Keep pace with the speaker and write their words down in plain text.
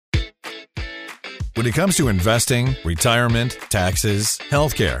When it comes to investing, retirement, taxes,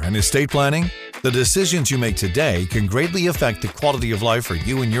 healthcare, and estate planning, the decisions you make today can greatly affect the quality of life for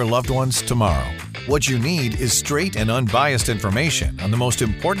you and your loved ones tomorrow. What you need is straight and unbiased information on the most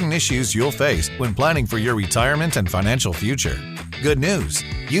important issues you'll face when planning for your retirement and financial future. Good news,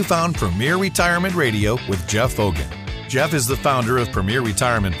 you found Premier Retirement Radio with Jeff Vogan. Jeff is the founder of Premier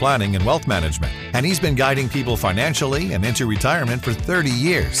Retirement Planning and Wealth Management, and he's been guiding people financially and into retirement for 30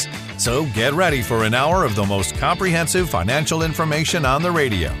 years. So get ready for an hour of the most comprehensive financial information on the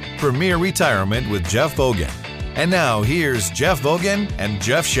radio. Premier Retirement with Jeff Vogan. And now here's Jeff Vogan and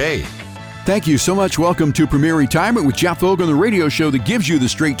Jeff Shea. Thank you so much. Welcome to Premier Retirement with Jeff Vogan, the radio show that gives you the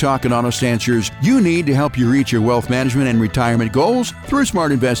straight talk and honest answers you need to help you reach your wealth management and retirement goals through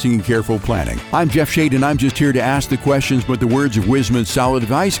smart investing and careful planning. I'm Jeff Shea, and I'm just here to ask the questions, but the words of wisdom and solid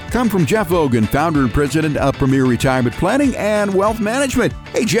advice come from Jeff Vogan, founder and president of Premier Retirement Planning and Wealth Management.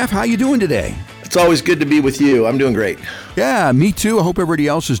 Hey, Jeff, how you doing today? It's always good to be with you. I'm doing great. Yeah, me too. I hope everybody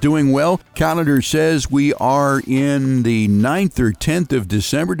else is doing well. Calendar says we are in the 9th or 10th of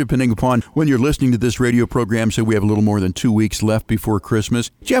December, depending upon when you're listening to this radio program, so we have a little more than 2 weeks left before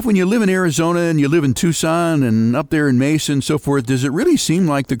Christmas. Jeff, when you live in Arizona and you live in Tucson and up there in Mesa and so forth, does it really seem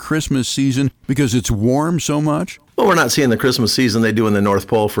like the Christmas season because it's warm so much? Well, we're not seeing the Christmas season they do in the North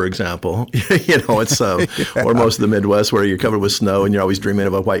Pole, for example. It's or most of the Midwest where you're covered with snow and you're always dreaming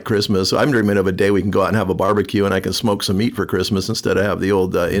of a white Christmas. So I'm dreaming of a day we can go out and have a barbecue and I can smoke some meat for Christmas instead of have the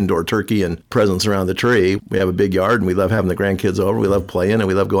old indoor turkey and presents around the tree. We have a big yard and we love having the grandkids over. We love playing and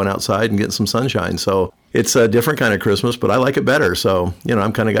we love going outside and getting some sunshine. So it's a different kind of Christmas, but I like it better. So,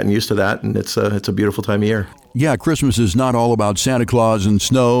 I'm kind of gotten used to that, and it's a beautiful time of year. Yeah, Christmas is not all about Santa Claus and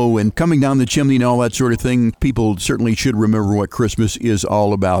snow and coming down the chimney and all that sort of thing. People certainly should remember what Christmas is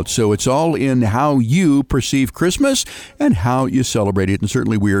all about. So it's all in how you perceive Christmas and how you celebrate it. And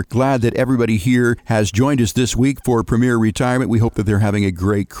certainly we're glad that everybody here has joined us this week for Premier Retirement. We hope that they're having a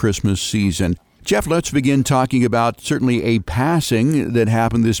great Christmas season. Jeff, let's begin talking about certainly a passing that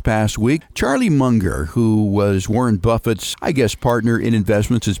happened this past week. Charlie Munger, who was Warren Buffett's, partner in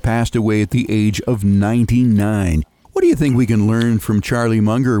investments, has passed away at the age of 99. What do you think we can learn from Charlie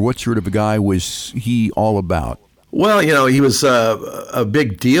Munger? What sort of a guy was he all about? Well, he was a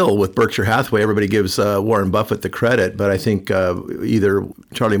big deal with Berkshire Hathaway. Everybody gives Warren Buffett the credit, but I think either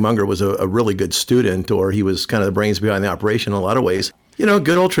Charlie Munger was a really good student or he was kind of the brains behind the operation in a lot of ways. Good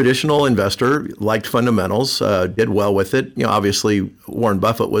old traditional investor, liked fundamentals, did well with it. Obviously, Warren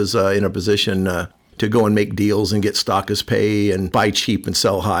Buffett was in a position to go and make deals and get stock as pay and buy cheap and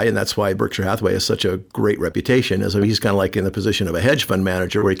sell high. And that's why Berkshire Hathaway has such a great reputation. As he's kind of like in the position of a hedge fund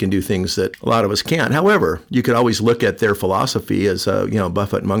manager where he can do things that a lot of us can't. However, you could always look at their philosophy as,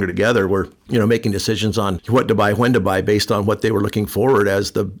 Buffett and Munger together were, making decisions on what to buy, when to buy based on what they were looking forward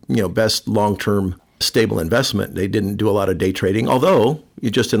as the, best long-term stable investment. They didn't do a lot of day trading, although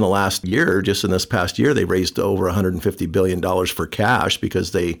just in this past year, they raised over $150 billion for cash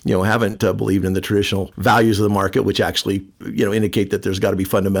because they, haven't believed in the traditional values of the market, which actually, indicate that there's got to be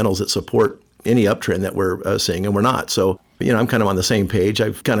fundamentals that support any uptrend that we're seeing, and we're not. So, I'm kind of on the same page.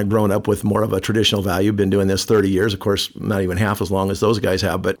 I've kind of grown up with more of a traditional value, been doing this 30 years, of course, not even half as long as those guys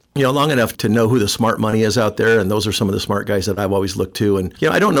have, but, long enough to know who the smart money is out there. And those are some of the smart guys that I've always looked to. And,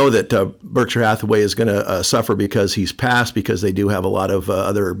 I don't know that Berkshire Hathaway is going to suffer because he's passed, because they do have a lot of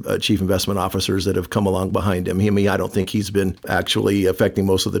other chief investment officers that have come along behind him. I don't think he's been actually affecting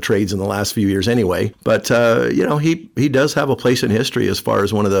most of the trades in the last few years anyway. But, he does have a place in history as far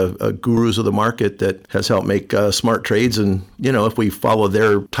as one of the gurus of the market that has helped make smart trades. And, if we follow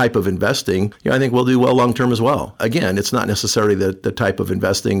their type of investing, I think we'll do well long-term as well. Again, it's not necessarily the type of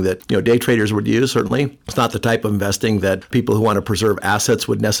investing that, day traders would use, certainly. It's not the type of investing that people who want to preserve assets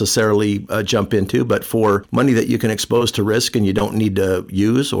would necessarily jump into. But for money that you can expose to risk and you don't need to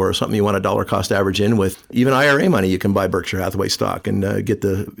use, or something you want a dollar cost average in with, even IRA money, you can buy Berkshire Hathaway stock and get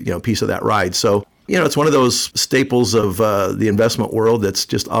the piece of that ride. So, it's one of those staples of the investment world that's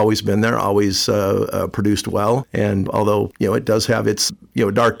just always been there, always produced well. And although, it does have its,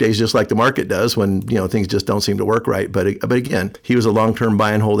 dark days just like the market does when, things just don't seem to work right. But again, he was a long-term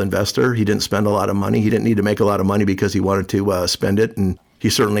buy and hold investor. He didn't spend a lot of money. He didn't need to make a lot of money because he wanted to spend it. And he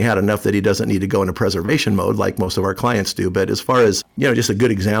certainly had enough that he doesn't need to go into preservation mode like most of our clients do. But as far as, just a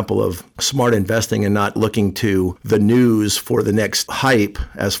good example of smart investing and not looking to the news for the next hype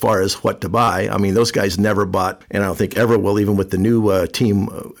as far as what to buy. Those guys never bought, and I don't think ever will, even with the new team,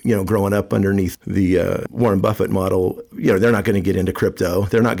 growing up underneath the Warren Buffett model. They're not going to get into crypto.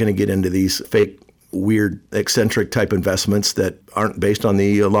 They're not going to get into these fake weird, eccentric type investments that aren't based on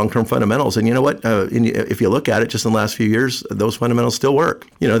the long-term fundamentals. And you know what? If you look at it just in the last few years, those fundamentals still work.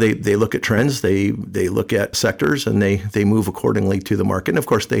 They look at trends, they look at sectors, and they move accordingly to the market. And of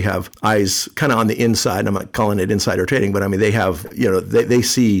course, they have eyes kind of on the inside. I'm not calling it insider trading, but I mean, they have, they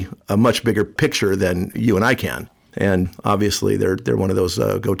see a much bigger picture than you and I can. And obviously, they're one of those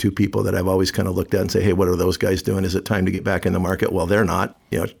go-to people that I've always kind of looked at and say, hey, what are those guys doing? Is it time to get back in the market? Well, they're not.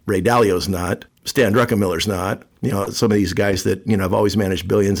 Ray Dalio's not. Stan Druckenmiller's not. Some of these guys that, have always managed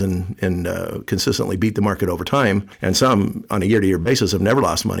billions and consistently beat the market over time, and some on a year-to-year basis have never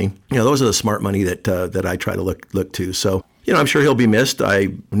lost money. Those are the smart money that I try to look to. So, I'm sure he'll be missed. I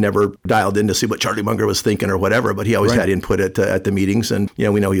never dialed in to see what Charlie Munger was thinking or whatever, but he always had input at the meetings. And,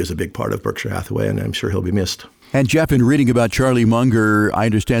 we know he was a big part of Berkshire Hathaway, and I'm sure he'll be missed. And Jeff, in reading about Charlie Munger, I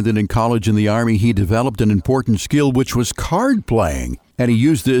understand that in college and the Army, he developed an important skill, which was card playing. And he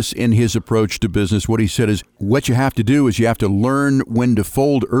used this in his approach to business. What he said is, what you have to do is you have to learn when to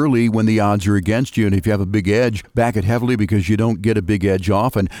fold early when the odds are against you. And if you have a big edge, back it heavily because you don't get a big edge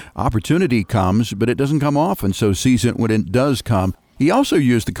often. Opportunity comes, but it doesn't come often. So seize it when it does come. He also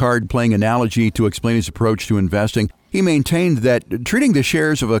used the card-playing analogy to explain his approach to investing. He maintained that treating the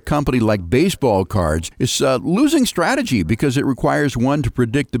shares of a company like baseball cards is a losing strategy because it requires one to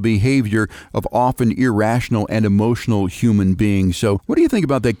predict the behavior of often irrational and emotional human beings. So what do you think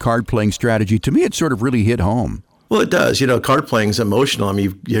about that card-playing strategy? To me, it sort of really hit home. Well, it does. Card playing is emotional. I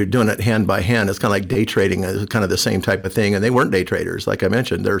mean, you're doing it hand by hand. It's kind of like day trading. It's kind of the same type of thing. And they weren't day traders. Like I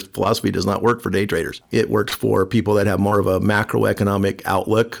mentioned, their philosophy does not work for day traders. It works for people that have more of a macroeconomic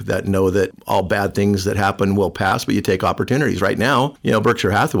outlook, that know that all bad things that happen will pass, but you take opportunities. Right now,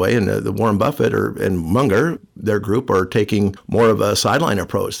 Berkshire Hathaway and the Warren Buffett and Munger, their group, are taking more of a sideline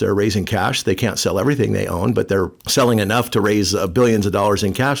approach. They're raising cash. They can't sell everything they own, but they're selling enough to raise billions of dollars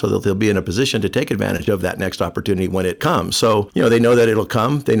in cash so that they'll be in a position to take advantage of that next opportunity when it comes. So, they know that it'll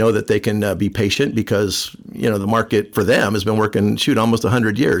come. They know that they can be patient because, the market for them has been working, almost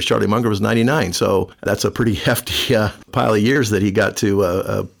 100 years. Charlie Munger was 99. So that's a pretty hefty pile of years that he got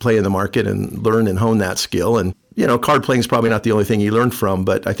to play in the market and learn and hone that skill. And, card playing is probably not the only thing you learn from,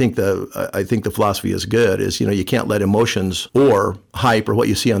 but I think the philosophy is good. Is you can't let emotions or hype or what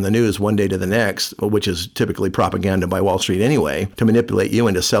you see on the news one day to the next, which is typically propaganda by Wall Street anyway, to manipulate you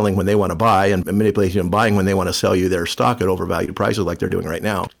into selling when they want to buy and manipulate you into buying when they want to sell you their stock at overvalued prices like they're doing right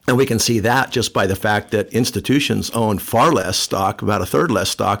now. And we can see that just by the fact that institutions own far less stock, about a third less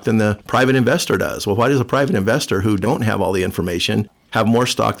stock than the private investor does. Well, why does a private investor who don't have all the information have more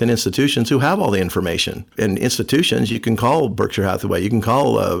stock than institutions who have all the information? And institutions, you can call Berkshire Hathaway, you can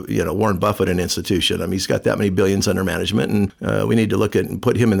call Warren Buffett an institution. I mean, he's got that many billions under management, and we need to look at and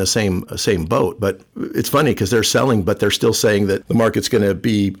put him in the same boat. But it's funny because they're selling, but they're still saying that the market's going to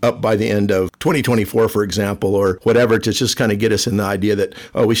be up by the end of 2024, for example, or whatever, to just kind of get us in the idea that,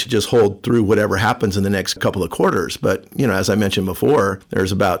 we should just hold through whatever happens in the next couple of quarters. But, as I mentioned before,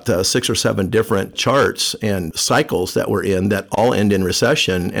 there's about 6 or 7 different charts and cycles that we're in that all end in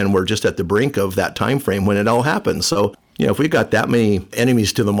recession, and we're just at the brink of that time frame when it all happens. So, if we've got that many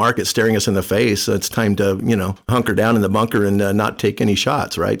enemies to the market staring us in the face, it's time to, hunker down in the bunker and not take any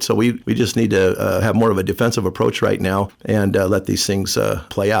shots, right? So we just need to have more of a defensive approach right now and let these things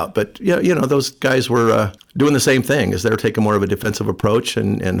play out. But, those guys were doing the same thing, as they're taking more of a defensive approach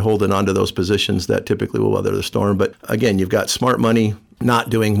and holding on to those positions that typically will weather the storm. But again, you've got smart money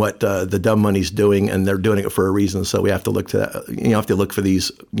not doing what the dumb money's doing, and they're doing it for a reason. So we have to look to that. You have to look for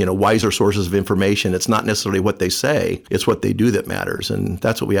these, wiser sources of information. It's not necessarily what they say; it's what they do that matters, and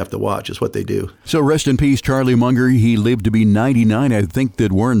that's what we have to watch, is what they do. So rest in peace, Charlie Munger. He lived to be 99. I think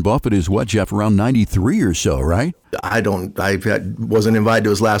that Warren Buffett is what, Jeff, around 93 or so, right? I wasn't invited to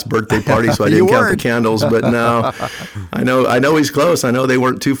his last birthday party, so I didn't count the candles. But no, I know he's close. I know they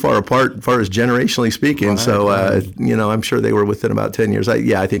weren't too far apart as far as generationally speaking. Right, so, I'm sure they were within about 10 years.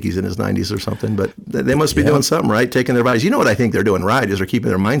 I think he's in his 90s or something. But they must be doing something right, taking their advice. What I think they're doing right is they're keeping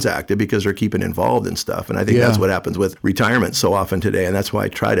their minds active because they're keeping involved in stuff. And I think that's what happens with retirement so often today. And that's why I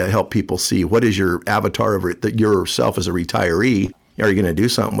try to help people see what is your avatar of yourself as a retiree. Are you going to do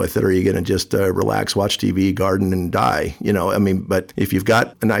something with it, or are you going to just relax, watch TV, garden, and die? But if you've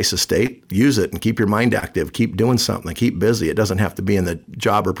got a nice estate, use it and keep your mind active. Keep doing something. Keep busy. It doesn't have to be in the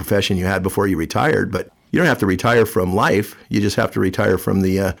job or profession you had before you retired, but you don't have to retire from life. You just have to retire from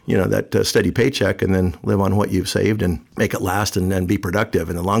the, that steady paycheck, and then live on what you've saved and make it last and then be productive.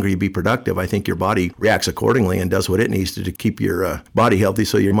 And the longer you be productive, I think your body reacts accordingly and does what it needs to keep your body healthy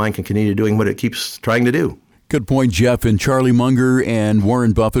so your mind can continue doing what it keeps trying to do. Good point, Jeff. And Charlie Munger and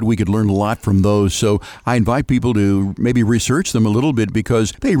Warren Buffett, we could learn a lot from those. So I invite people to maybe research them a little bit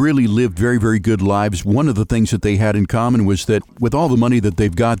because they really lived very, very good lives. One of the things that they had in common was that with all the money that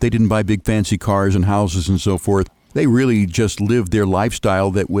they've got, they didn't buy big fancy cars and houses and so forth. They really just lived their lifestyle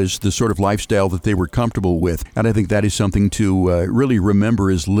that was the sort of lifestyle that they were comfortable with. And I think that is something to really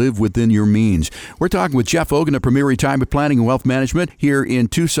remember is live within your means. We're talking with Jeff Ogan of Premier Retirement Planning and Wealth Management here in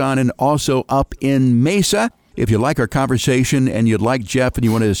Tucson and also up in Mesa. If you like our conversation and you'd like Jeff and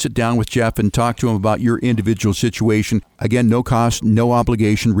you want to sit down with Jeff and talk to him about your individual situation, again, no cost, no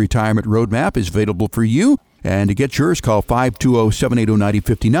obligation retirement roadmap is available for you. And to get yours, call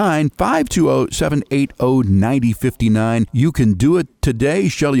 520-780-9059, 520-780-9059. You can do it today.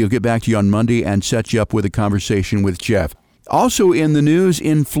 Shelley will get back to you on Monday and set you up with a conversation with Jeff. Also in the news,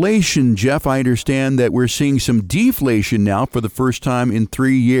 inflation. Jeff, I understand that we're seeing some deflation now for the first time in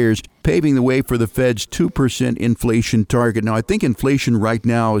 3 years, paving the way for the Fed's 2% inflation target. Now, I think inflation right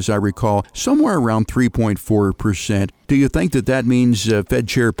now, as I recall, somewhere around 3.4%. Do you think that means Fed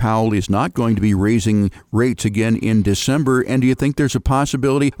Chair Powell is not going to be raising rates again in December? And do you think there's a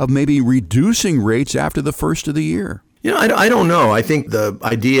possibility of maybe reducing rates after the first of the year? I don't know. I think the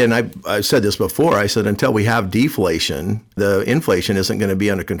idea, and I said this before, I said until we have deflation, the inflation isn't going to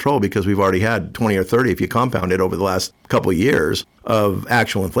be under control because we've already had 20 or 30, if you compound it over the last couple of years, of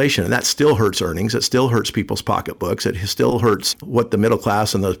actual inflation. And that still hurts earnings. It still hurts people's pocketbooks. It still hurts what the middle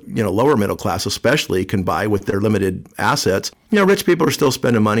class and the lower middle class especially can buy with their limited assets. Rich people are still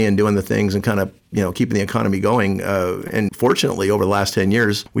spending money and doing the things and kind of, keeping the economy going. And fortunately, over the last 10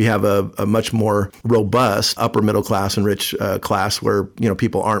 years, we have a much more robust upper middle class and rich class where,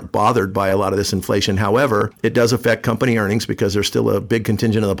 people aren't bothered by a lot of this inflation. However, it does affect company earnings because there's still a big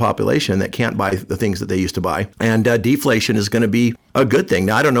contingent of the population that can't buy the things that they used to buy. And deflation is going to be a good thing.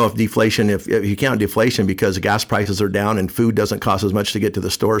 Now, I don't know if deflation, if you count deflation because gas prices are down and food doesn't cost as much to get to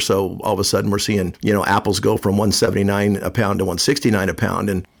the store. So all of a sudden we're seeing, apples go from $1.79 a pound to $1.69 a pound.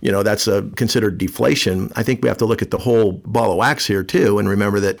 And, that's considered deflation. I think we have to look at the whole ball of wax here too. And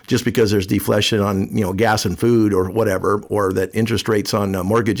remember that just because there's deflation on, gas and food or whatever, or that interest rates on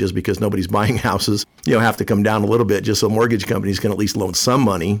mortgages because nobody's buying houses, have to come down a little bit just so mortgage companies can at least loan some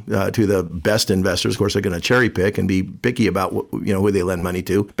money to the best investors. Of course, they're going to cherry pick and be picky about who they lend money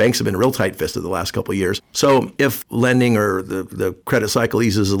to. Banks have been real tight-fisted the last couple of years. So if lending or the credit cycle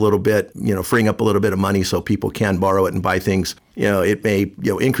eases a little bit, freeing up a little bit of money so people can borrow it and buy things, it may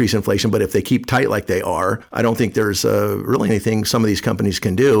increase inflation. But if they keep tight like they are, I don't think there's really anything some of these companies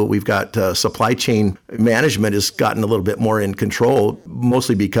can do. We've got supply chain management has gotten a little bit more in control,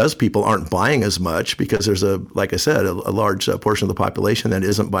 mostly because people aren't buying as much because there's like I said, a large portion of the population that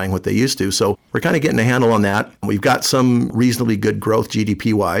isn't buying what they used to. So we're kind of getting a handle on that. We've got some reasonably good growth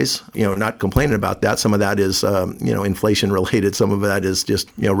GDP-wise, not complaining about that. Some of that is, inflation related. Some of that is just,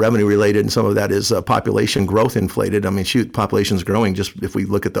 revenue related. And some of that is population growth inflated. I mean, population's growing just if we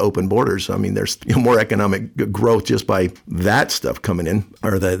look at the open borders. I mean, there's more economic growth just by that stuff coming in,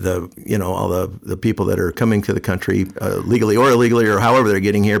 or all the people that are coming to the country legally or illegally or however they're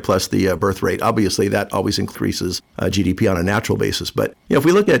getting here, plus the birth rate. Obviously, that always increases GDP on a natural basis. But if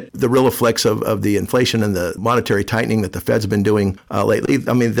we look at the real effects of the inflation and the monetary tightening that the Fed's been doing lately,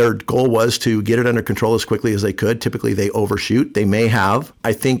 I mean, their goal was to get it under control as quickly as they could. Typically, they overshoot. They may have.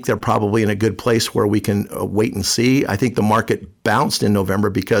 I think they're probably in a good place where we can wait and see. I think the market bounced in November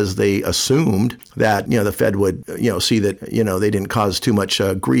because they assumed that, the Fed would, see that, they didn't cause too much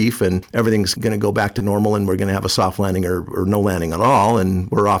grief and everything's going to go back to normal and we're going to have a soft landing or no landing at all and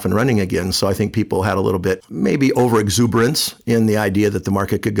we're off and running again. So I think people had a little bit maybe over exuberance in the idea that the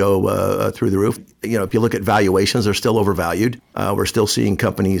market could go through the roof. If you look at valuations, they're still overvalued. We're still seeing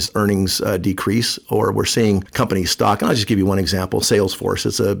companies' earnings decrease, or we're seeing companies' stock. And I'll just give you one example, Salesforce.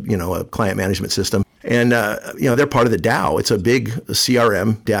 It's a client management system. And, they're part of the Dow. It's a big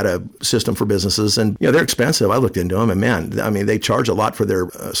CRM data system for businesses. And, they're expensive. I looked into them and man, I mean, they charge a lot for their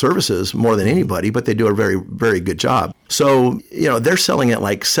services more than anybody, but they do a very, very good job. So, they're selling at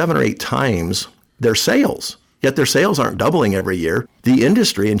like 7 or 8 times their sales. Yet their sales aren't doubling every year. The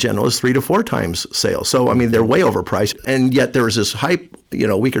industry in general is 3 to 4 times sales. So, I mean, they're way overpriced. And yet there was this hype,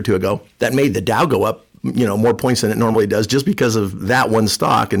 a week or two ago that made the Dow go up, more points than it normally does just because of that one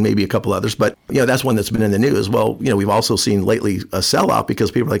stock and maybe a couple others. But, that's one that's been in the news. Well, we've also seen lately a sellout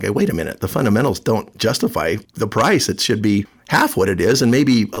because people are like, hey, wait a minute, the fundamentals don't justify the price. It should be, half what it is, and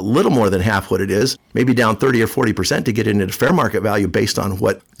maybe a little more than half what it is, maybe down 30 or 40% to get into the fair market value based on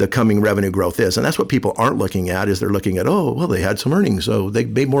what the coming revenue growth is. And that's what people aren't looking at, is they're looking at, oh, well, they had some earnings, so they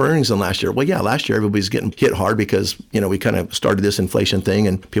made more earnings than last year. Well, yeah, last year everybody's getting hit hard because, we kind of started this inflation thing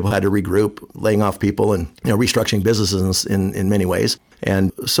and people had to regroup, laying off people and, restructuring businesses in many ways.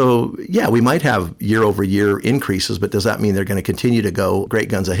 And so, yeah, we might have year over year increases, but does that mean they're going to continue to go great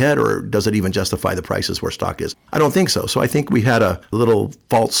guns ahead, or does it even justify the prices where stock is? I don't think so. So I think we had a little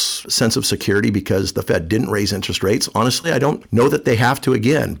false sense of security because the Fed didn't raise interest rates. Honestly, I don't know that they have to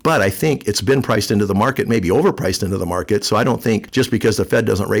again, but I think it's been priced into the market, maybe overpriced into the market. So I don't think just because the Fed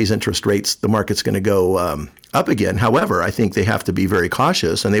doesn't raise interest rates, the market's going to go up again. However, I think they have to be very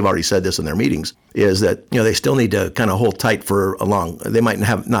cautious, and they've already said this in their meetings, is that they still need to kind of hold tight for a long. They might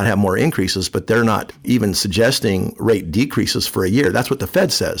not have more increases, but they're not even suggesting rate decreases for a year. That's what the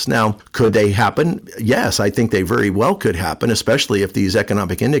Fed says. Now, could they happen? Yes, I think they very well could happen, especially if these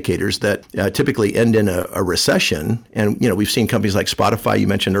economic indicators that typically end in a recession. And we've seen companies like Spotify, you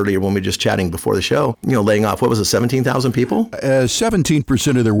mentioned earlier when we were just chatting before the show, laying off, what was it, 17,000 people?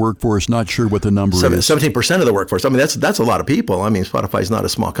 17% of their workforce. Not sure what the number is. 17% of the workforce. I mean, that's a lot of people. I mean, Spotify's not a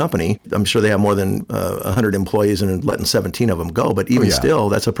small company. I'm sure they have more than 100 employees and letting 17 of them go. But even still,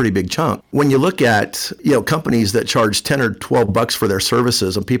 that's a pretty big chunk. When you look at, companies that charge 10 or 12 bucks for their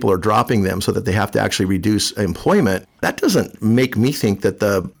services and people are dropping them so that they have to actually reduce employment, that doesn't make me think that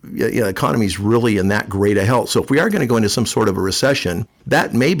the economy is really in that great a health. So if we are going to go into some sort of a recession,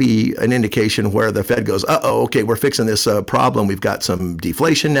 that may be an indication where the Fed goes, okay, we're fixing this problem. We've got some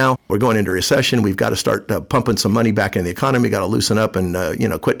deflation now. We're going into recession. We've got to start pumping some money back in the economy. Got to loosen up and,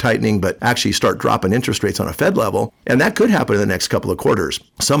 quit tightening, but actually start dropping interest rates on a Fed level. And that could happen in the next couple of quarters.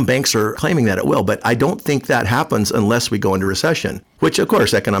 Some banks are claiming that it will, but I don't think that happens unless we go into recession, which, of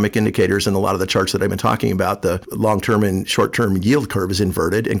course, economic indicators and a lot of the charts that I've been talking about, the long-term and short-term yield curve is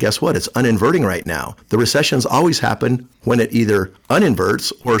inverted. And guess what? It's uninverting right now. The recessions always happen when it either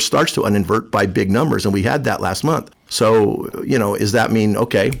uninverts or starts to uninvert by big numbers. And we had that last month. So, does that mean,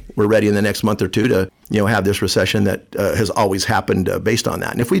 okay, we're ready in the next month or two to, have this recession that has always happened based on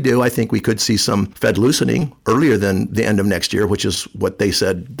that? And if we do, I think we could see some Fed loosening earlier than the end of next year, which is what they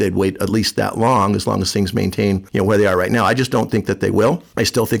said they'd wait at least that long, as long as things maintain, where they are right now. I just don't think that they will. I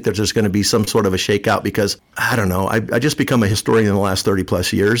still think that there's going to be some sort of a shakeout because, I don't know, I just become a historian in the last 30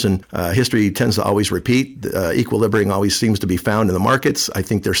 plus years, and history tends to always repeat. Equilibrium always seems to be found in the markets. I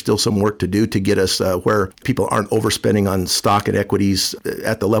think there's still some work to do to get us where people aren't overspending on stock and equities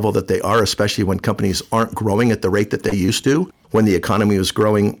at the level that they are, especially when companies aren't growing at the rate that they used to. When the economy was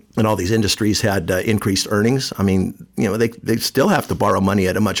growing and all these industries had increased earnings, I mean, they still have to borrow money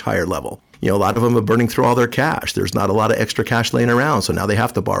at a much higher level. A lot of them are burning through all their cash. There's not a lot of extra cash laying around, so now they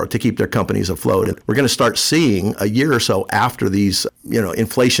have to borrow to keep their companies afloat. And we're going to start seeing a year or so after these,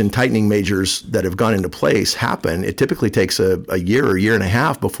 inflation tightening measures that have gone into place happen. It typically takes a year or year and a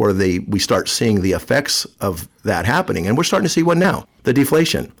half before we start seeing the effects of that happening. And we're starting to see one now. The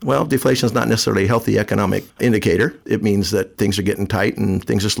deflation. Well, deflation is not necessarily a healthy economic indicator. It means that things are getting tight and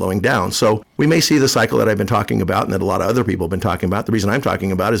things are slowing down. So we may see the cycle that I've been talking about and that a lot of other people have been talking about. The reason I'm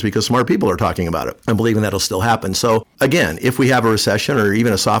talking about it is because smart people are talking about it. I'm believing that'll still happen. So again, if we have a recession or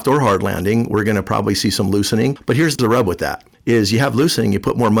even a soft or hard landing, we're going to probably see some loosening. But here's the rub with that. Is you have loosening, you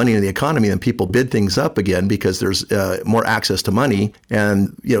put more money in the economy and people bid things up again because there's more access to money.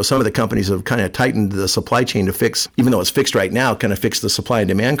 And, some of the companies have kind of tightened the supply chain to fix, even though it's fixed right now, kind of fix the supply and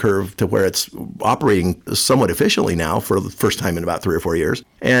demand curve to where it's operating somewhat efficiently now for the first time in about 3 or 4 years.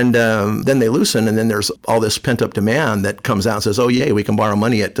 And then they loosen, and then there's all this pent up demand that comes out and says, oh, yay, we can borrow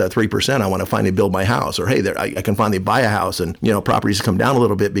money at 3%. I want to finally build my house. Or, hey, I can finally buy a house. And, properties come down a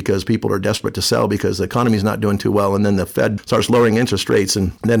little bit because people are desperate to sell because the economy's not doing too well. And then the Fed starts lowering interest rates,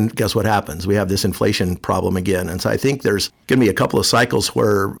 and then guess what happens? We have this inflation problem again. And so I think there's going to be a couple of cycles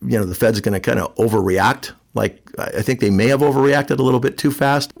where, the Fed's going to kind of overreact. Like, I think they may have overreacted a little bit too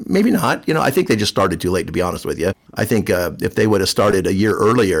fast. Maybe not. I think they just started too late, to be honest with you. I think if they would have started a year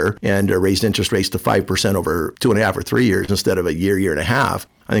earlier and raised interest rates to 5% over 2.5 or 3 years instead of a year and a half,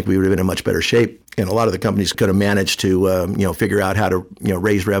 I think we would have been in much better shape. And a lot of the companies could have managed to, figure out how to,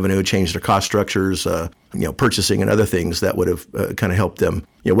 raise revenue, change their cost structures, purchasing and other things that would have kind of helped them,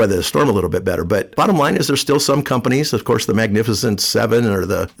 weather the storm a little bit better. But bottom line is there's still some companies, of course, the Magnificent Seven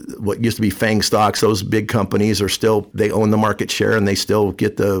or what used to be FANG stocks, those big companies are still, they own the market share and they still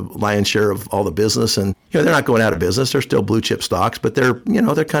get the lion's share of all the business. And, they're not going out of business. They're still blue chip stocks, but they're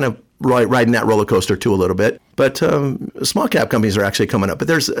kind of riding that roller coaster too a little bit. But small cap companies are actually coming up. But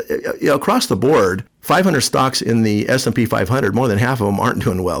there's, across the board, 500 stocks in the S&P 500, more than half of them aren't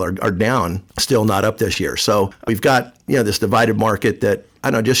doing well, are down, still not up this year. So we've got, this divided market that,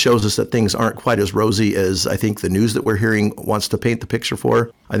 I don't know, just shows us that things aren't quite as rosy as I think the news that we're hearing wants to paint the picture for.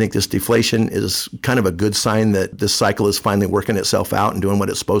 I think this deflation is kind of a good sign that this cycle is finally working itself out and doing what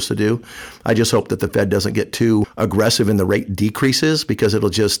it's supposed to do. I just hope that the Fed doesn't get too aggressive in the rate decreases, because it'll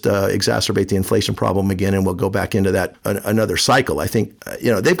just exacerbate the inflation problem again, and we'll go back into that another cycle. I think,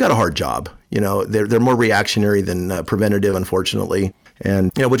 they've got a hard job. They're more reactionary than preventative, unfortunately.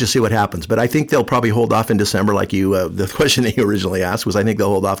 And, we'll just see what happens. But I think they'll probably hold off in December, like the question that you originally asked was, I think they'll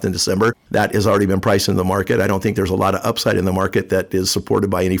hold off in December. That has already been priced in the market. I don't think there's a lot of upside in the market that is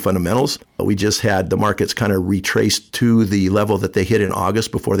supported by any fundamentals. We just had the markets kind of retraced to the level that they hit in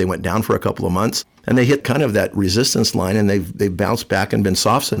August before they went down for a couple of months. And they hit kind of that resistance line, and they've bounced back and been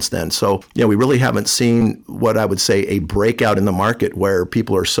soft since then. So, we really haven't seen what I would say a breakout in the market where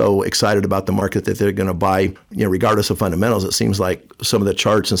people are so excited about the market that they're going to buy, regardless of fundamentals. It seems like some of the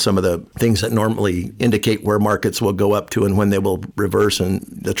charts and some of the things that normally indicate where markets will go up to and when they will reverse, and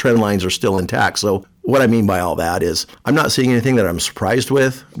the trend lines are still intact. So what I mean by all that is I'm not seeing anything that I'm surprised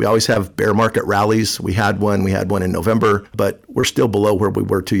with. We always have bear market rallies. We had one in November, but we're still below where we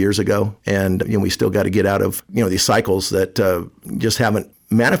were 2 years ago. And we still got to get out of these cycles that just haven't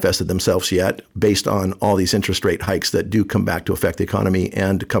manifested themselves yet, based on all these interest rate hikes that do come back to affect the economy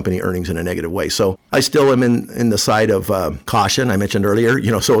and company earnings in a negative way. So I still am in the side of caution. I mentioned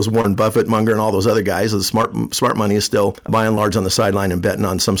earlier, so is Warren Buffett, Munger, and all those other guys. The smart money is still by and large on the sideline and betting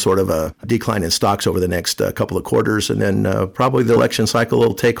on some sort of a decline in stocks over the next couple of quarters. And then probably the election cycle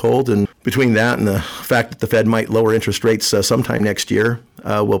will take hold. And between that and the fact that the Fed might lower interest rates sometime next year,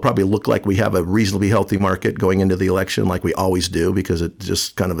 will probably look like we have a reasonably healthy market going into the election, like we always do, because it's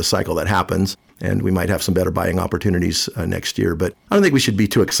just kind of a cycle that happens. And we might have some better buying opportunities next year. But I don't think we should be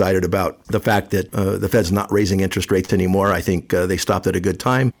too excited about the fact that the Fed's not raising interest rates anymore. I think they stopped at a good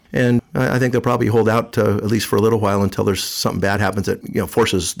time. And I think they'll probably hold out at least for a little while until there's something bad happens that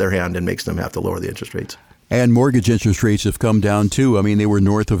forces their hand and makes them have to lower the interest rates. And mortgage interest rates have come down, too. I mean, they were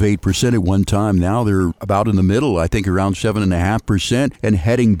north of 8% at one time. Now they're about in the middle, I think around 7.5%, and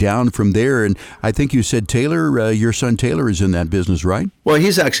heading down from there. And I think you said Taylor, your son Taylor, is in that business, right? Well,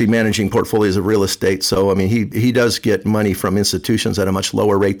 he's actually managing portfolios of real estate. So, I mean, he does get money from institutions at a much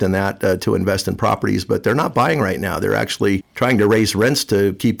lower rate than that to invest in properties. But they're not buying right now. They're actually trying to raise rents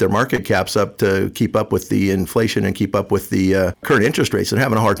to keep their market caps up, to keep up with the inflation and keep up with the current interest rates, and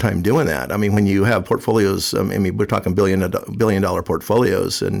having a hard time doing that. I mean, when you have portfolios, we're talking billion dollar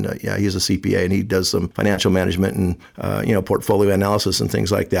portfolios, and he's a CPA and he does some financial management and portfolio analysis and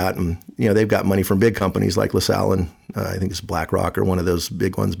things like that. And they've got money from big companies like LaSalle and I think it's BlackRock or one of those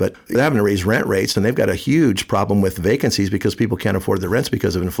big ones, but they're having to raise rent rates, and they've got a huge problem with vacancies because people can't afford the rents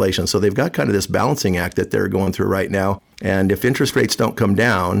because of inflation. So they've got kind of this balancing act that they're going through right now. And if interest rates don't come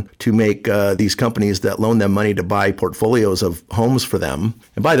down to make these companies that loan them money to buy portfolios of homes for them,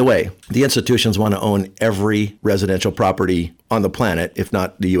 and by the way, the institutions want to own every residential property on the planet, if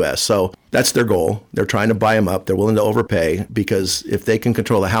not the U.S. So that's their goal. They're trying to buy them up. They're willing to overpay, because if they can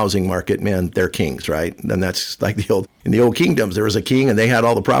control the housing market, man, they're kings, right? And that's like in the old kingdoms, there was a king and they had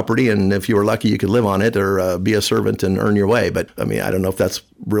all the property. And if you were lucky, you could live on it or be a servant and earn your way. But I mean, I don't know if that's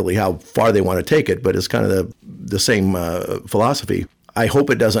really how far they want to take it, but it's kind of the same philosophy. I hope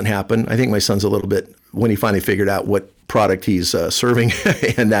it doesn't happen. I think my son's a little bit, when he finally figured out what product he's serving,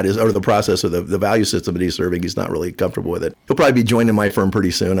 and that is, or the process or the value system that he's serving, he's not really comfortable with it. He'll probably be joining my firm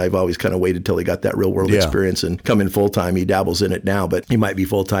pretty soon. I've always kind of waited till he got that real world experience and come in full time. He dabbles in it now, but he might be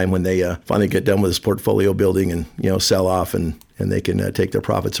full time when they finally get done with his portfolio building and sell off and they can take their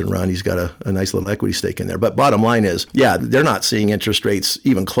profits and run. He's got a nice little equity stake in there. But bottom line is, they're not seeing interest rates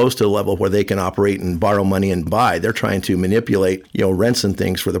even close to the level where they can operate and borrow money and buy. They're trying to manipulate, rents and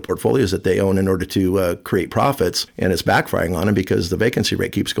things for the portfolios that they own in order to create profits. And it's backfiring on them because the vacancy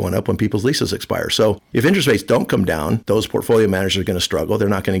rate keeps going up when people's leases expire. So if interest rates don't come down, those portfolio managers are going to struggle. They're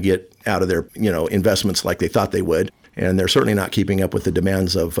not going to get out of their, investments like they thought they would. And they're certainly not keeping up with the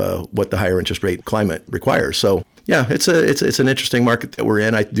demands of what the higher interest rate climate requires. So, it's an interesting market that we're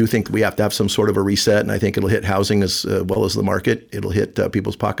in. I do think we have to have some sort of a reset, and I think it'll hit housing as well as the market. It'll hit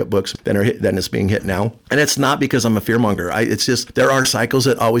people's pocketbooks than it's being hit now. And it's not because I'm a fearmonger. It's just there are cycles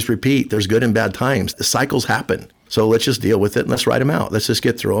that always repeat. There's good and bad times. The cycles happen. So let's just deal with it and let's ride them out. Let's just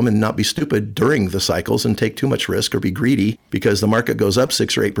get through them and not be stupid during the cycles and take too much risk or be greedy because the market goes up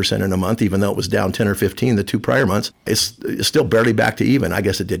 6 or 8% in a month, even though it was down 10 or 15 the 2 prior months. It's still barely back to even. I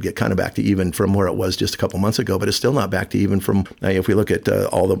guess it did get kind of back to even from where it was just a couple months ago, but it's still not back to even from, if we look at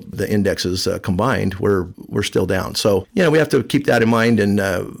all the indexes combined, we're still down. So, we have to keep that in mind. And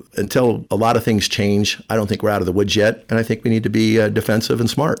until a lot of things change, I don't think we're out of the woods yet. And I think we need to be defensive and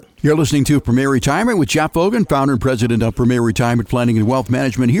smart. You're listening to Premier Retirement with Jeff Fogan, founder and president of Premier Retirement Planning and Wealth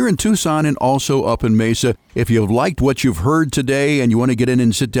Management here in Tucson and also up in Mesa. If you've liked what you've heard today and you want to get in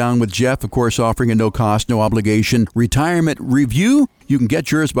and sit down with Jeff, of course, offering a no cost, no obligation retirement review, you can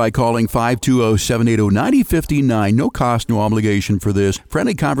get yours by calling 520-780-9059. No cost, no obligation for this.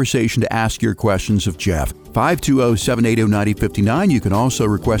 Friendly conversation to ask your questions of Jeff. 520-780-9059. You can also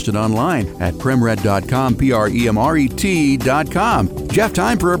request it online at premret.com, premret.com. Jeff,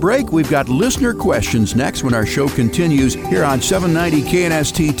 time for a break. We've got listener questions next when our show continues here on 790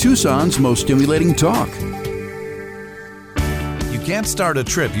 KNST, Tucson's most stimulating talk. You can't start a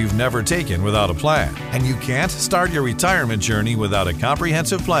trip you've never taken without a plan, and you can't start your retirement journey without a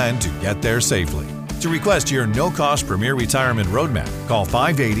comprehensive plan to get there safely. To request your no-cost Premier Retirement Roadmap, call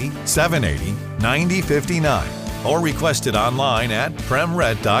 580-780-9059 or request it online at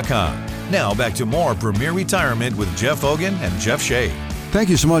premret.com. Now back to more Premier Retirement with Jeff Fogan and Jeff Shea. Thank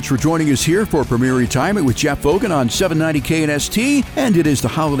you so much for joining us here for Premier Retirement with Jeff Fogan on 790 KNST. And it is the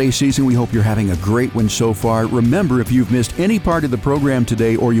holiday season. We hope you're having a great one so far. Remember, if you've missed any part of the program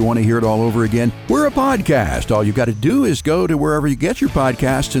today or you want to hear it all over again, we're a podcast. All you got to do is go to wherever you get your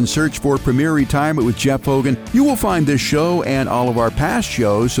podcasts and search for Premier Retirement with Jeff Fogan. You will find this show and all of our past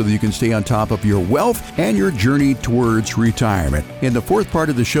shows so that you can stay on top of your wealth and your journey towards retirement. In the fourth part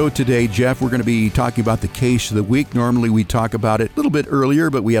of the show today, Jeff, we're going to be talking about the case of the week. Normally, we talk about it a little bit earlier,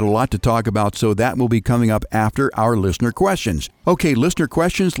 but we had a lot to talk about, so that will be coming up after our listener questions. Okay, listener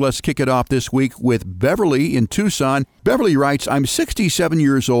questions, let's kick it off this week with Beverly in Tucson. Beverly writes, I'm 67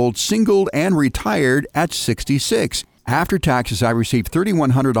 years old, single and retired at 66. After taxes, I received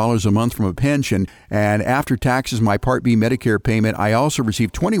 $3,100 a month from a pension, and after taxes, my Part B Medicare payment, I also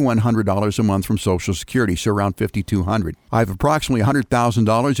received $2,100 a month from Social Security, so around $5,200. I have approximately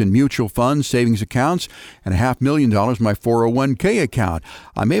 $100,000 in mutual funds, savings accounts, and $500,000 in my 401k account.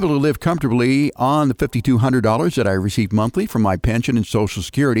 I'm able to live comfortably on the $5,200 that I receive monthly from my pension and Social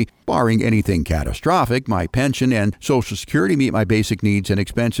Security, barring anything catastrophic. My pension and Social Security meet my basic needs and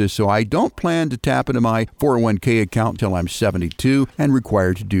expenses, so I don't plan to tap into my 401k account until I'm 72 and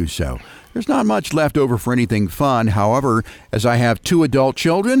required to do so. There's not much left over for anything fun. However, as I have 2 adult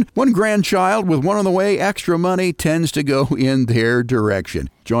children, 1 grandchild with 1 on the way, extra money tends to go in their direction.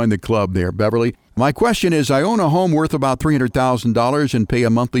 Join the club there, Beverly. My question is, I own a home worth about $300,000 and pay a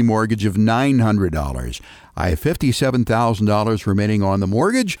monthly mortgage of $900. I have $57,000 remaining on the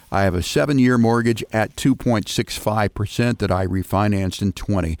mortgage. I have a 7-year mortgage at 2.65% that I refinanced in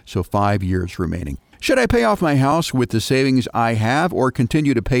 20, so 5 years remaining. Should I pay off my house with the savings I have or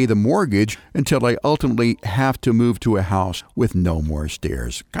continue to pay the mortgage until I ultimately have to move to a house with no more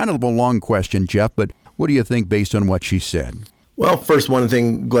stairs? Kind of a long question, Jeff, but what do you think based on what she said? Well, first, one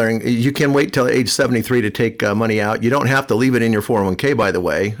thing glaring, you can wait till age 73 to take money out. You don't have to leave it in your 401k, by the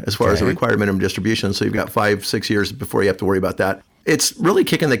way, as far as the required minimum distribution. So you've got 5-6 years before you have to worry about that. It's really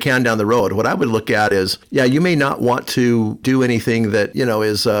kicking the can down the road. What I would look at is, you may not want to do anything that,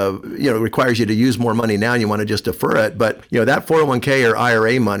 is, requires you to use more money now and you want to just defer it. But, that 401k or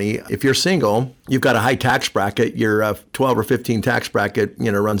IRA money, if you're single, you've got a high tax bracket, your 12 or 15 tax bracket,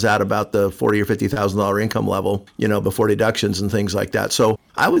 runs out about the $40,000 or $50,000 income level, before deductions and things like that. So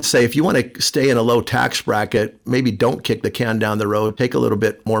I would say if you want to stay in a low tax bracket, maybe don't kick the can down the road, take a little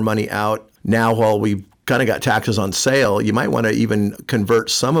bit more money out now while we kind of got taxes on sale. You might want to even convert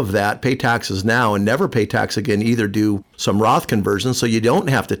some of that, pay taxes now and never pay tax again, either do some Roth conversions so you don't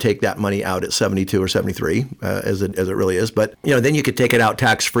have to take that money out at 72 or 73 as it really is. But, then you could take it out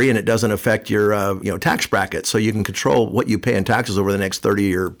tax free and it doesn't affect your, tax bracket. So you can control what you pay in taxes over the next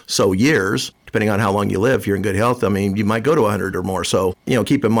 30 or so years. Depending on how long you live, if you're in good health, you might go to 100 or more. So,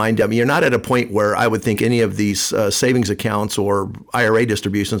 keep in mind, you're not at a point where I would think any of these savings accounts or IRA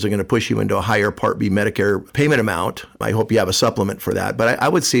distributions are going to push you into a higher Part B Medicare payment amount. I hope you have a supplement for that. But I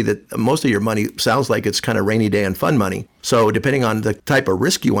would see that most of your money sounds like it's kind of rainy day and fun money. So depending on the type of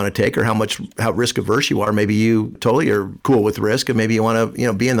risk you want to take or how risk averse you are, maybe you totally are cool with risk and maybe you want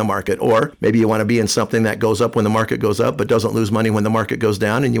to, be in the market, or maybe you want to be in something that goes up when the market goes up, but doesn't lose money when the market goes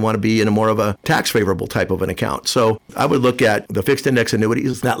down. And you want to be in a more of a tax favorable type of an account. So I would look at the fixed index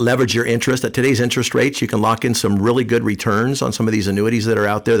annuities that leverage your interest. At today's interest rates, you can lock in some really good returns on some of these annuities that are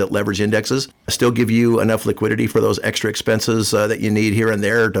out there that leverage indexes, still give you enough liquidity for those extra expenses that you need here and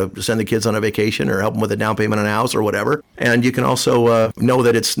there to send the kids on a vacation or help them with a down payment on a house or whatever. And you can also know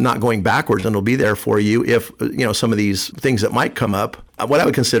that it's not going backwards and it'll be there for you if, some of these things that might come up. What I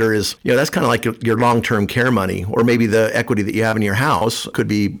would consider is, that's kind of like your long-term care money, or maybe the equity that you have in your house could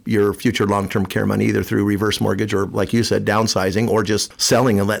be your future long-term care money, either through reverse mortgage or, like you said, downsizing, or just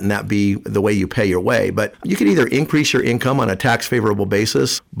selling and letting that be the way you pay your way. But you could either increase your income on a tax favorable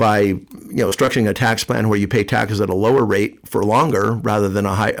basis by, structuring a tax plan where you pay taxes at a lower rate for longer rather than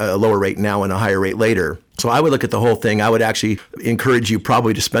a lower rate now and a higher rate later. So I would look at the whole thing. I would actually encourage you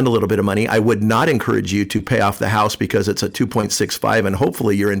probably to spend a little bit of money. I would not encourage you to pay off the house because it's at 2.65, and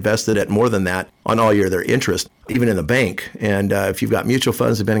hopefully you're invested at more than that on all their interest, even in the bank. And if you've got mutual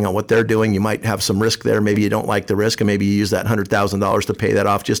funds, depending on what they're doing, you might have some risk there. Maybe you don't like the risk, and maybe you use that $100,000 to pay that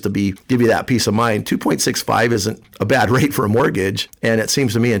off just to give you that peace of mind. 2.65 isn't a bad rate for a mortgage, and it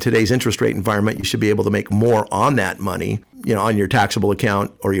seems to me in today's interest rate environment, you should be able to make more on that money, on your taxable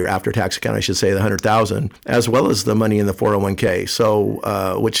account, or your after-tax account, I should say, the $100,000, as well as the money in the 401k.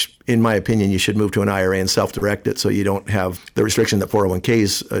 So, which in my opinion, you should move to an IRA and self-direct it so you don't have the restriction that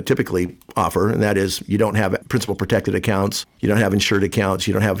 401ks typically offer, and that is you don't have principal protected accounts, you don't have insured accounts,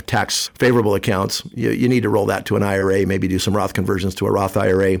 you don't have tax favorable accounts. You need to roll that to an IRA, maybe do some Roth conversions to a Roth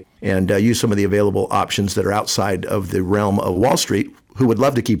IRA, and use some of the available options that are outside of the realm of Wall Street, who would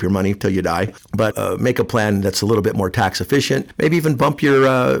love to keep your money till you die, but make a plan that's a little bit more tax efficient. Maybe even bump your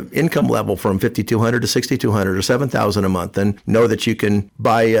income level from $5,200 to $6,200 or $7,000 a month, and know that you can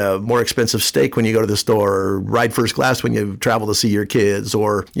buy a more expensive steak when you go to the store, or ride first class when you travel to see your kids,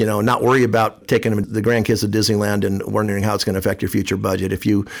 or not worry about taking the grandkids to Disneyland and wondering how it's going to affect your future budget. If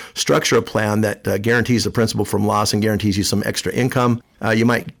you structure a plan that guarantees the principal from loss and guarantees you some extra income, you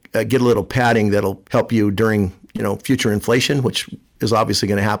might get a little padding that'll help you during future inflation, which is obviously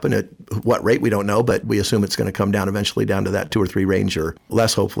going to happen. At what rate, we don't know, but we assume it's going to come down eventually down to that 2 or 3 range or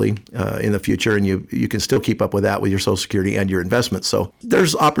less, hopefully, in the future. And you can still keep up with that with your Social Security and your investments. So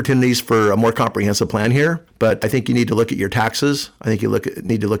there's opportunities for a more comprehensive plan here, but I think you need to look at your taxes. I think you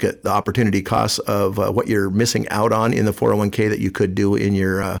need to look at the opportunity costs of what you're missing out on in the 401k that you could do in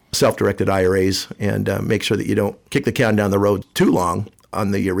your self-directed IRAs, and make sure that you don't kick the can down the road too long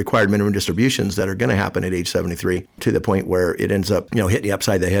on the required minimum distributions that are going to happen at age 73, to the point where it ends up, hitting you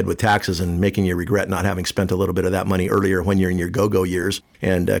upside the head with taxes and making you regret not having spent a little bit of that money earlier when you're in your go-go years,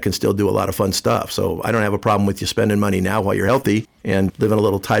 and can still do a lot of fun stuff. So I don't have a problem with you spending money now while you're healthy and living a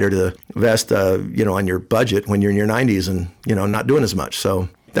little tighter to the vest, on your budget when you're in your 90s and, not doing as much. So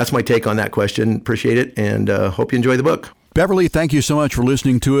that's my take on that question. Appreciate it, and hope you enjoy the book. Beverly, thank you so much for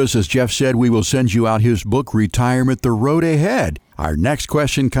listening to us. As Jeff said, we will send you out his book, Retirement, The Road Ahead. Our next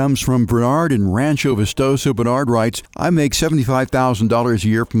question comes from Bernard in Rancho Vistoso. Bernard writes, I make $75,000 a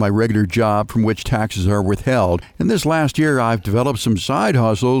year from my regular job from which taxes are withheld. In this last year, I've developed some side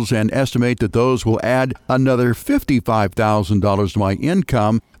hustles and estimate that those will add another $55,000 to my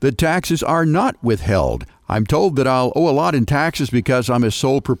income. The taxes are not withheld. I'm told that I'll owe a lot in taxes because I'm a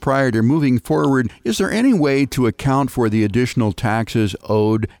sole proprietor moving forward. Is there any way to account for the additional taxes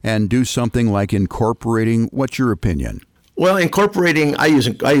owed and do something like incorporating? What's your opinion? Well, incorporating, I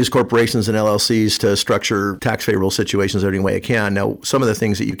use corporations and LLCs to structure tax favorable situations any way I can. Now, some of the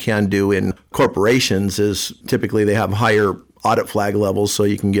things that you can do in corporations is typically they have higher audit flag levels, so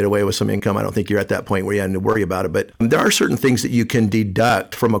you can get away with some income. I don't think you're at that point where you have to worry about it. But there are certain things that you can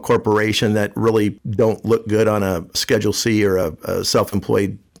deduct from a corporation that really don't look good on a Schedule C or a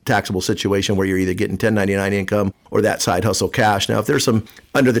self-employed taxable situation where you're either getting 1099 income or that side hustle cash. Now, if there's some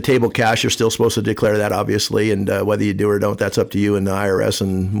under the table cash, you're still supposed to declare that, obviously, and whether you do or don't, that's up to you and the IRS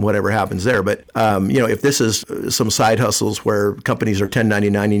and whatever happens there. But if this is some side hustles where companies are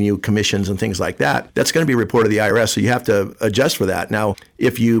 1099ing you commissions and things like that, that's going to be reported to the IRS, so you have to adjust for that. Now,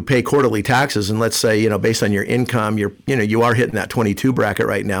 if you pay quarterly taxes, and let's say based on your income, you are hitting that 22 bracket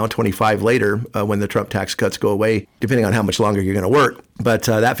right now, 25 later when the Trump tax cuts go away, depending on how much longer you're going to work. But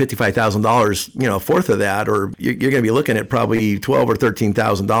that $55,000, a fourth of that, or you're going to be looking at probably $12,000 or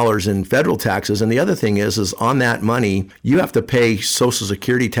 $13,000 in federal taxes. And the other thing is on that money, you have to pay Social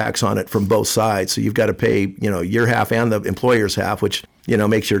Security tax on it from both sides. So you've got to pay, your half and the employer's half, which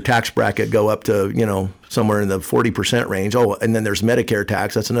makes your tax bracket go up to, somewhere in the 40% range. Oh, and then there's Medicare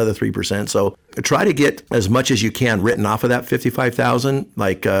tax. That's another 3%. So try to get as much as you can written off of that $55,000.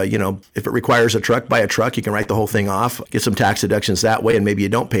 Like, if it requires a truck, buy a truck. You can write the whole thing off, get some tax deductions that way, and maybe you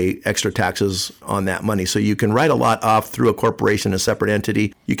don't pay extra taxes on that money. So you can write a lot off through a corporation, a separate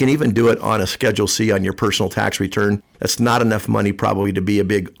entity. You can even do it on a Schedule C on your personal tax return. That's not enough money probably to be a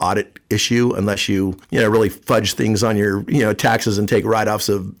big audit issue unless you really fudge things on your taxes and take write-offs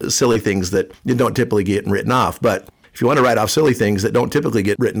of silly things that you don't typically get written off. But if you want to write off silly things that don't typically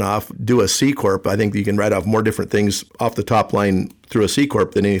get written off, do a C Corp. I think you can write off more different things off the top line through a C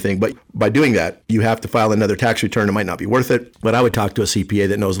Corp than anything. But by doing that, you have to file another tax return. It might not be worth it. But I would talk to a CPA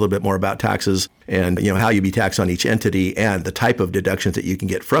that knows a little bit more about taxes and how you be taxed on each entity and the type of deductions that you can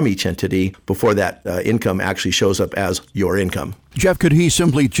get from each entity before that income actually shows up as your income. Jeff, could he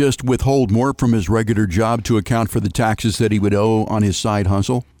simply just withhold more from his regular job to account for the taxes that he would owe on his side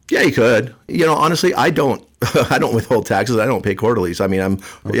hustle? Yeah, he could. Honestly, I don't withhold taxes. I don't pay quarterlies. I mean,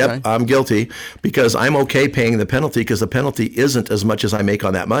 I'm guilty because I'm okay paying the penalty because the penalty isn't as much as I make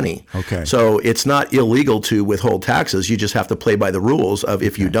on that money. Okay. So it's not illegal to withhold taxes. You just have to play by the rules of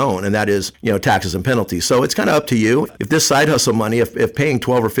if you don't, and that is, taxes and penalties. So it's kind of up to you. If this side hustle money, if paying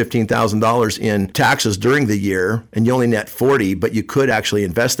 $12,000 or $15,000 in taxes during the year and you only net 40, but you could actually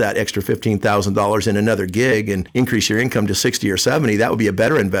invest that extra $15,000 in another gig and increase your income to 60 or 70, that would be a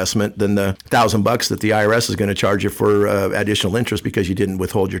better investment than the $1,000 that the IRS is going to charge you for additional interest because you didn't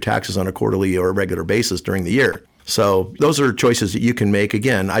withhold your taxes on a quarterly or regular basis during the year. So those are choices that you can make.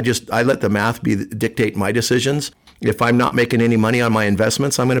 Again, I let the math dictate my decisions. If I'm not making any money on my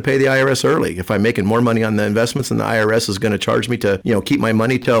investments, I'm going to pay the IRS early. If I'm making more money on the investments and the IRS is going to charge me to, keep my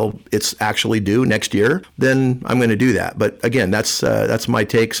money till it's actually due next year, then I'm going to do that. But again, that's my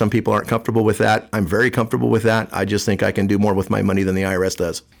take. Some people aren't comfortable with that. I'm very comfortable with that. I just think I can do more with my money than the IRS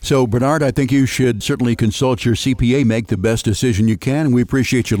does. So, Bernard, I think you should certainly consult your CPA, make the best decision you can. And we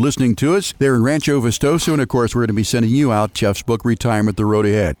appreciate you listening to us there in Rancho Vistoso. And of course, we're going to be sending you out Jeff's book, Retirement: The Road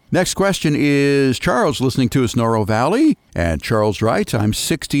Ahead. Next question is Charles listening to us in Oro Valley. And Charles writes, I'm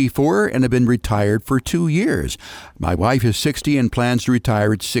 64 and have been retired for 2 years. My wife is 60 and plans to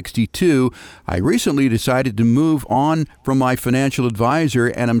retire at 62. I recently decided to move on from my financial advisor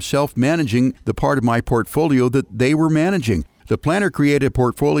and am self-managing the part of my portfolio that they were managing. The planner created a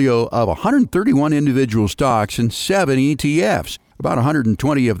portfolio of 131 individual stocks and 7 ETFs. About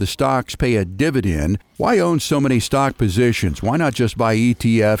 120 of the stocks pay a dividend. Why own so many stock positions? Why not just buy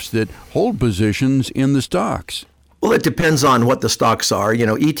ETFs that hold positions in the stocks? Well, it depends on what the stocks are.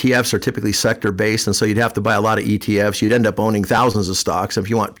 ETFs are typically sector-based, and so you'd have to buy a lot of ETFs. You'd end up owning thousands of stocks. If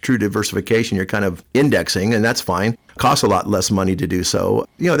you want true diversification, you're kind of indexing, and that's fine. Costs a lot less money to do so.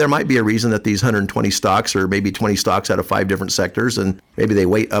 There might be a reason that these 120 stocks or maybe 20 stocks out of 5 different sectors, and maybe they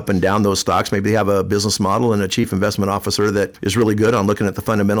weight up and down those stocks. Maybe they have a business model and a chief investment officer that is really good on looking at the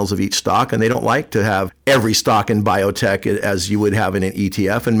fundamentals of each stock, and they don't like to have every stock in biotech as you would have in an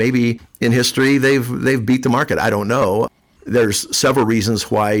ETF. And maybe in history, they've beat the market. I don't know. There's several reasons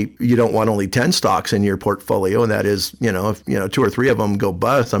why you don't want only 10 stocks in your portfolio, and that is, if 2 or 3 of them go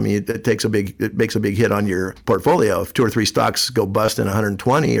bust, I mean, it makes a big hit on your portfolio. If 2 or 3 stocks go bust in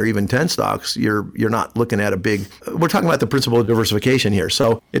 120 or even 10 stocks, you're not looking at a big. We're talking about the principle of diversification here.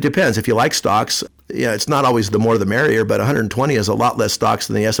 So it depends. If you like stocks, it's not always the more the merrier, but 120 is a lot less stocks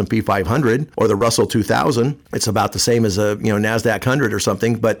than the S&P 500 or the Russell 2000. It's about the same as a NASDAQ 100 or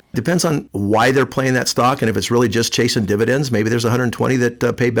something, but it depends on why they're playing that stock. And if it's really just chasing dividends, maybe there's 120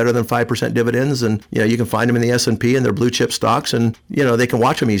 that pay better than 5% dividends, and you can find them in the S&P and they're blue chip stocks, and they can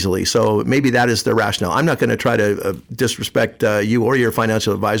watch them easily. So maybe that is their rationale. I'm not going to try to disrespect you or your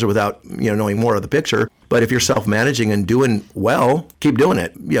financial advisor without knowing more of the picture. But if you're self-managing and doing well, keep doing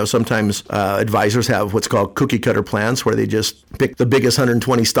it. Sometimes advisors have what's called cookie cutter plans where they just pick the biggest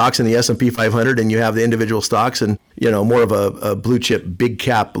 120 stocks in the S&P 500 and you have the individual stocks and, more of a blue chip, big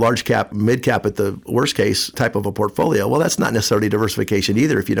cap, large cap, mid cap at the worst case type of a portfolio. Well, that's not necessarily diversification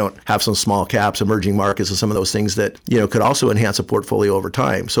either if you don't have some small caps, emerging markets, and some of those things that, could also enhance a portfolio over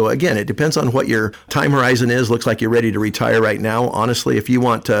time. So again, it depends on what your time horizon is. Looks like you're ready to retire right now. Honestly, if you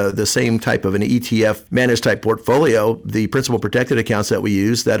want the same type of an ETF managed type portfolio, the principal protected accounts that we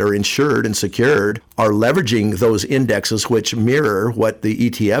use that are insured and secured are leveraging those indexes which mirror what the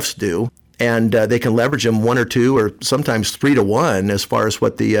ETFs do. And they can leverage them 1 or 2 or sometimes 3 to 1 as far as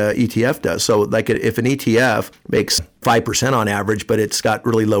what the ETF does. So like if an ETF makes 5% on average, but it's got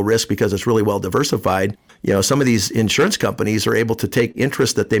really low risk because it's really well diversified, some of these insurance companies are able to take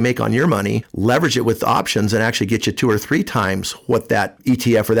interest that they make on your money, leverage it with options, and actually get you 2 or 3 times what that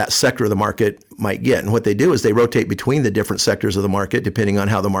ETF or that sector of the market might get. And what they do is they rotate between the different sectors of the market depending on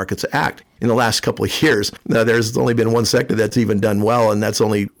how the markets act. In the last couple of years, there's only been one sector that's even done well, and that's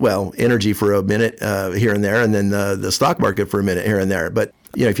only, energy for a minute here and there, and then the stock market for a minute here and there. But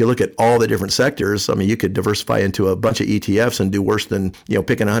if you look at all the different sectors, you could diversify into a bunch of ETFs and do worse than,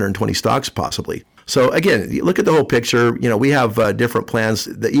 picking 120 stocks possibly. So again, you look at the whole picture. We have different plans.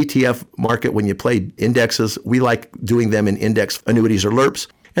 The ETF market, when you play indexes, we like doing them in index annuities or LERPs.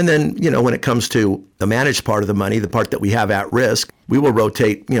 And then, when it comes to the managed part of the money, the part that we have at risk, we will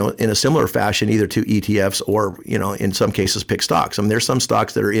rotate, in a similar fashion, either to ETFs or, in some cases, pick stocks. There's some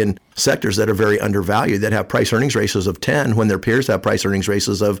stocks that are in sectors that are very undervalued that have price earnings ratios of 10 when their peers have price earnings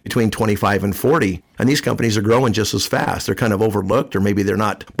ratios of between 25 and 40. And these companies are growing just as fast. They're kind of overlooked, or maybe they're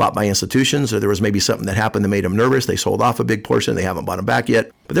not bought by institutions, or there was maybe something that happened that made them nervous. They sold off a big portion. They haven't bought them back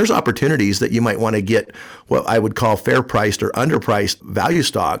yet. But there's opportunities that you might want to get what I would call fair priced or underpriced value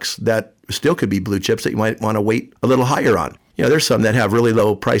stocks that still could be blue chips that you might want to wait a little higher on. There's some that have really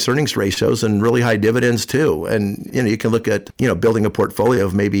low price earnings ratios and really high dividends too. And, you can look at, building a portfolio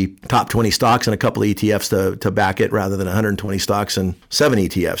of maybe top 20 stocks and a couple of ETFs to back it rather than 120 stocks and 7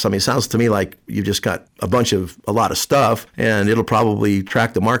 ETFs. It sounds to me like you've just got a lot of stuff, and it'll probably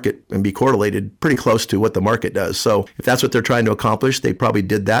track the market and be correlated pretty close to what the market does. So if that's what they're trying to accomplish, they probably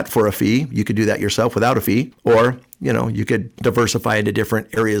did that for a fee. You could do that yourself without a fee, or you could diversify into different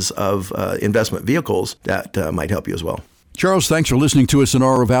areas of investment vehicles that might help you as well. Charles, thanks for listening to us in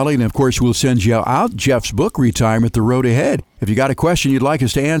Oro Valley. And of course, we'll send you out Jeff's book, Retirement: The Road Ahead. If you got a question you'd like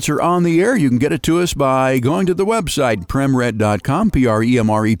us to answer on the air, you can get it to us by going to the website, premret.com,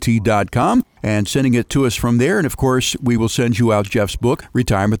 premret.com, and sending it to us from there. And of course, we will send you out Jeff's book,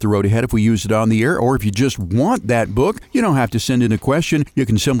 Retirement: The Road Ahead, if we use it on the air. Or if you just want that book, you don't have to send in a question. You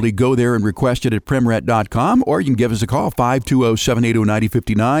can simply go there and request it at premret.com, or you can give us a call,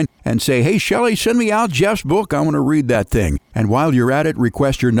 520-780-9059, and say, hey, Shelley, send me out Jeff's book. I want to read that thing. And while you're at it,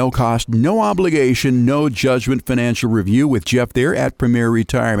 request your no-cost, no obligation, no judgment financial review with Jeff there at Premier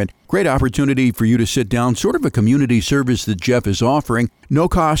Retirement. Great opportunity for you to sit down, sort of a community service that Jeff is offering. No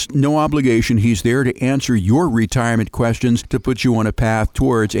cost, no obligation. He's there to answer your retirement questions to put you on a path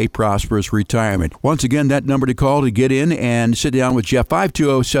towards a prosperous retirement. Once again, that number to call to get in and sit down with Jeff,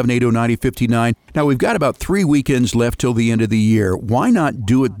 520-780-9059. Now, we've got about 3 weekends left till the end of the year. Why not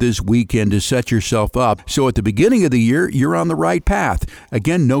do it this weekend to set yourself up so at the beginning of the year, you're on the right path?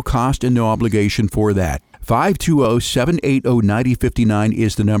 Again, no cost and no obligation for that. 520-780-9059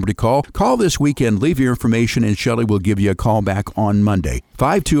 is the number to call. Call this weekend, leave your information, and Shelley will give you a call back on Monday.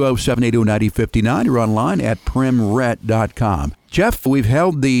 520-780-9059 or online at premret.com. Jeff, we've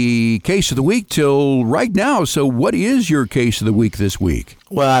held the case of the week till right now, so what is your case of the week this week?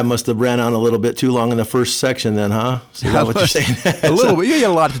 Well, I must have ran on a little bit too long in the first section then, huh? Is that what you're saying? A little bit. You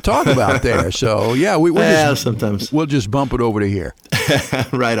got a lot to talk about there. So, yeah, sometimes we'll just bump it over to here.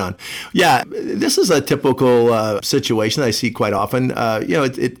 Right on. Yeah, this is a typical situation that I see quite often.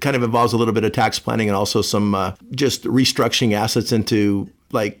 It kind of involves a little bit of tax planning and also some just restructuring assets into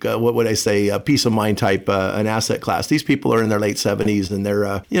what would I say, a peace of mind type, an asset class. These people are in their late 70s and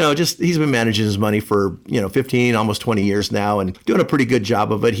they're, he's been managing his money for, 15, almost 20 years now and doing a pretty good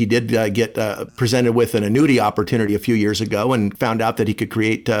job of it. He did get presented with an annuity opportunity a few years ago and found out that he could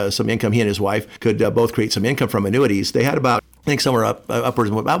create some income. He and his wife could both create some income from annuities. They had about, I think somewhere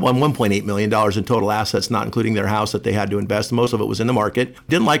upwards of about $1.8 million in total assets, not including their house that they had to invest. Most of it was in the market.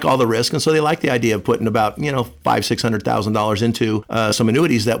 Didn't like all the risk, and so they liked the idea of putting about $500,000-$600,000 into some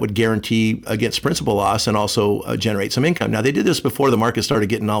annuities that would guarantee against principal loss and also generate some income. Now they did this before the market started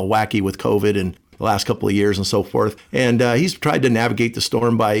getting all wacky with COVID and the last couple of years and so forth. And he's tried to navigate the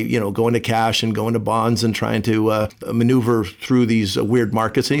storm by, going to cash and going to bonds and trying to maneuver through these weird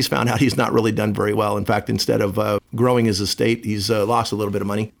markets. And he's found out he's not really done very well. In fact, instead of growing his estate, he's lost a little bit of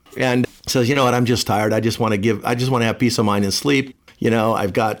money and says, you know what, I'm just tired. I just want to have peace of mind and sleep.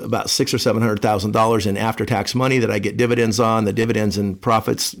 I've got about $600,000 or $700,000 in after-tax money that I get dividends on. The dividends and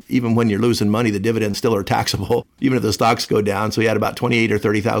profits, even when you're losing money, the dividends still are taxable, even if the stocks go down. So he had about $28,000 or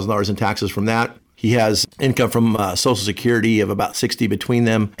 $30,000 in taxes from that. He has income from Social Security of about 60 between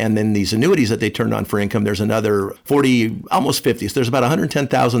them. And then these annuities that they turned on for income, there's another 40, almost 50. So there's about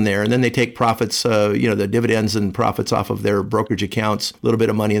 110,000 there. And then they take profits, the dividends and profits off of their brokerage accounts, a little bit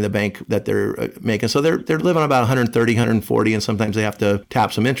of money in the bank that they're making. So they're living about 130, 140, and sometimes they have to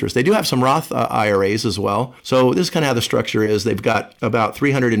tap some interest. They do have some Roth IRAs as well. So this is kind of how the structure is. They've got about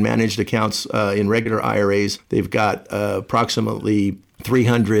 300 in managed accounts in regular IRAs. They've got approximately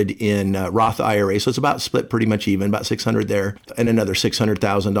 $300 in Roth IRA. So it's about split pretty much even, about $600 there, and another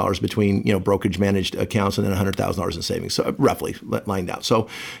 $600,000 between, brokerage managed accounts, and then $100,000 in savings. So roughly lined out. So,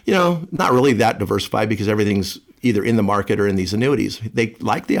 not really that diversified because everything's either in the market or in these annuities. They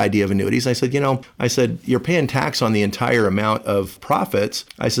like the idea of annuities. I said, you're paying tax on the entire amount of profits.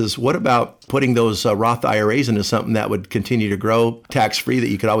 I says, what about putting those Roth IRAs into something that would continue to grow tax-free, that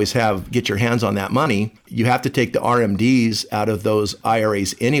you could always get your hands on that money? You have to take the RMDs out of those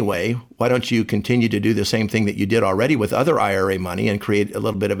IRAs anyway. Why don't you continue to do the same thing that you did already with other IRA money and create a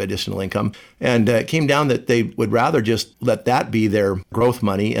little bit of additional income? And it came down that they would rather just let that be their growth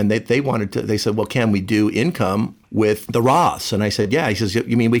money. And they said, well, can we do income with the Roths? And I said, yeah. He says,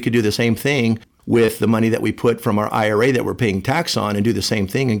 you mean we could do the same thing with the money that we put from our IRA that we're paying tax on and do the same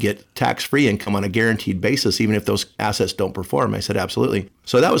thing and get tax-free income on a guaranteed basis, even if those assets don't perform? I said, absolutely.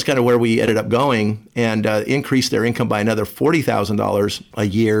 So that was kind of where we ended up going, and increased their income by another $40,000 a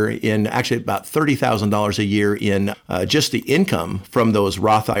year, in actually about $30,000 a year in just the income from those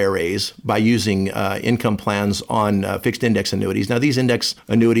Roth IRAs by using income plans on fixed index annuities. Now, these index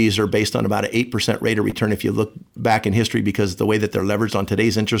annuities are based on about an 8% rate of return if you look back in history, because the way that they're leveraged on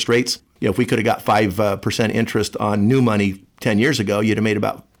today's interest rates, if we could have got 5% interest on new money 10 years ago, you'd have made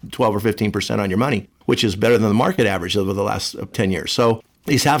about 12 or 15% on your money, which is better than the market average over the last 10 years. So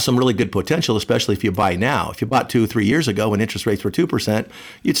these have some really good potential, especially if you buy now. If you bought 2-3 years ago when interest rates were 2%,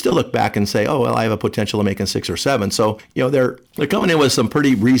 you'd still look back and say, oh, well, I have a potential of making 6 or 7. So, they're coming in with some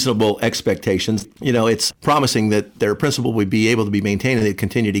pretty reasonable expectations. It's promising that their principal would be able to be maintained and they'd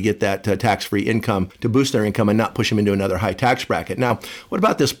continue to get that tax-free income to boost their income and not push them into another high tax bracket. Now, what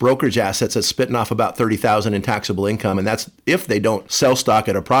about this brokerage assets that's spitting off about $30,000 in taxable income? And that's if they don't sell stock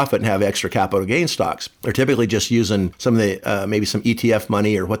at a profit and have extra capital gain stocks. They're typically just using some of the, maybe some ETF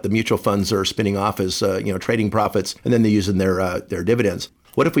money or what the mutual funds are spinning off as trading profits, and then they're using their dividends.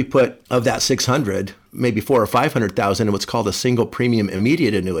 What if we put of that 600, maybe 400,000 or 500,000 in what's called a single premium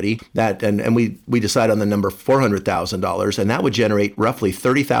immediate annuity? That and we decide on the number $400,000, and that would generate roughly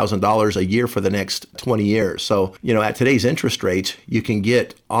 $30,000 a year for the next 20 years. So at today's interest rates, you can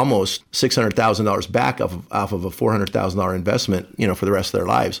get almost $600,000 back off of a $400,000 investment, for the rest of their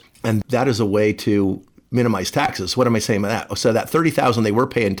lives, and that is a way to minimize taxes. What am I saying by that? So that $30,000 they were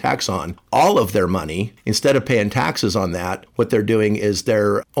paying tax on, all of their money, instead of paying taxes on that, what they're doing is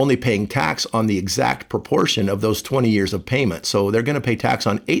they're only paying tax on the exact proportion of those 20 years of payment. So they're going to pay tax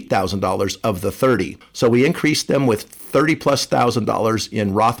on $8,000 of the 30. So we increased them with $30,000+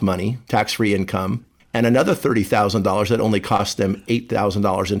 in Roth money, tax-free income, and another $30,000 that only cost them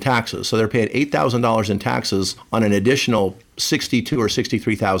 $8,000 in taxes. So they're paying $8,000 in taxes on an additional $62,000 or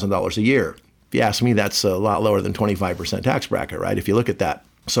 $63,000 a year. If you ask me, that's a lot lower than 25% tax bracket, right? If you look at that.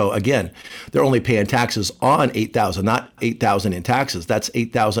 So again, they're only paying taxes on $8,000, not $8,000 in taxes. That's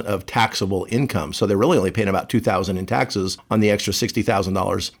 $8,000 of taxable income. So they're really only paying about $2,000 in taxes on the extra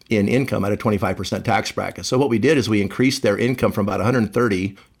 $60,000 in income at a 25% tax bracket. So what we did is we increased their income from about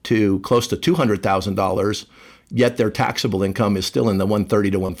 $130,000 to close to $200,000, yet their taxable income is still in the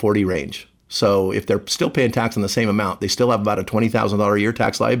 $130,000 to $140,000 range. So if they're still paying tax on the same amount, they still have about a $20,000 a year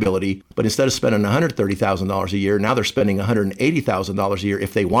tax liability. But instead of spending $130,000 a year, now they're spending $180,000 a year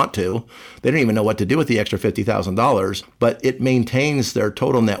if they want to. They don't even know what to do with the extra $50,000, but it maintains their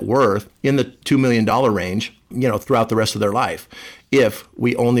total net worth in the $2 million range, throughout the rest of their life. If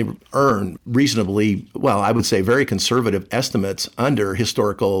we only earn reasonably, well, I would say very conservative estimates under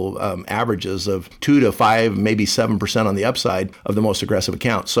historical averages of 2 to 5, maybe 7% on the upside of the most aggressive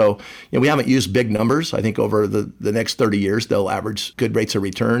accounts. So we haven't used big numbers. I think over the next 30 years, they'll average good rates of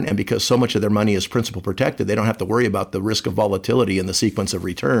return. And because so much of their money is principal protected, they don't have to worry about the risk of volatility in the sequence of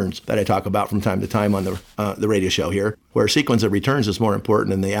returns that I talk about from time to time on the radio show here, where sequence of returns is more important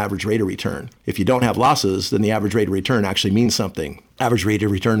than the average rate of return. If you don't have losses, then the average rate of return actually means something. Average rate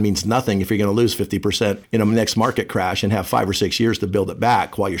of return means nothing if you're going to lose 50% in a next market crash and have 5 or 6 years to build it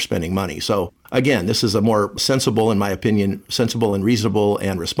back while you're spending money. So again, this is a more sensible, in my opinion, sensible and reasonable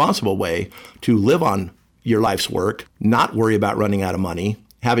and responsible way to live on your life's work, not worry about running out of money,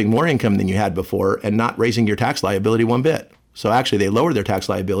 having more income than you had before, and not raising your tax liability one bit. So actually, they lowered their tax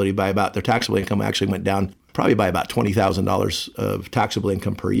liability by about, their taxable income actually went down probably by about $20,000 of taxable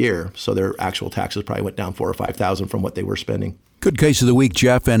income per year. So their actual taxes probably went down $4,000 or $5,000 from what they were spending. Good case of the week,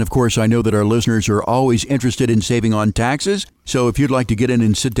 Jeff. And of course, I know that our listeners are always interested in saving on taxes. So if you'd like to get in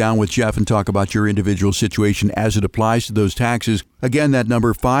and sit down with Jeff and talk about your individual situation as it applies to those taxes, again, that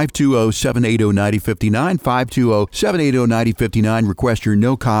number 520-780-9059, 520-780-9059. Request your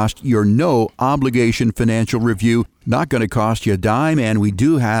no-cost, your no-obligation financial review. Not going to cost you a dime, and we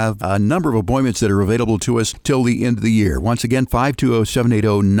do have a number of appointments that are available to us till the end of the year. Once again,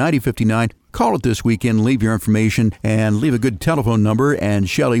 520-780-9059. Call it this weekend, leave your information, and leave a good telephone number, and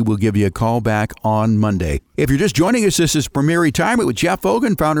Shelley will give you a call back on Monday. If you're just joining us, this is Premier Retirement with Jeff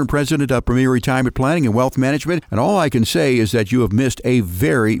Hogan, founder and president of Premier Retirement Planning and Wealth Management, and all I can say is that you have missed a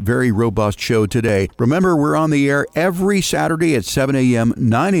very, very robust show today. Remember, we're on the air every Saturday at 7 a.m.,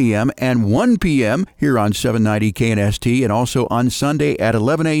 9 a.m., and 1 p.m. here on 790 KNST, and also on Sunday at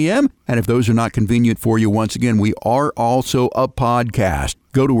 11 a.m., and if those are not convenient for you, once again, we are also a podcast.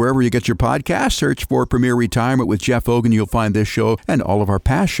 Go to wherever you get your podcast, search for Premier Retirement with Jeff Hogan. You'll find this show and all of our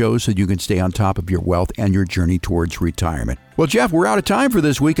past shows so you can stay on top of your wealth and your journey towards retirement. Well, Jeff, we're out of time for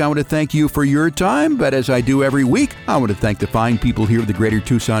this week. I want to thank you for your time, but as I do every week, I want to thank the fine people here in the greater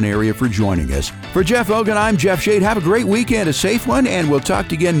Tucson area for joining us. For Jeff Hogan, I'm Jeff Shade. Have a great weekend, a safe one, and we'll talk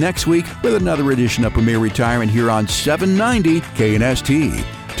to you again next week with another edition of Premier Retirement here on 790 KNST,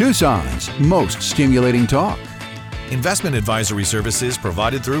 Tucson's most stimulating talk. Investment advisory services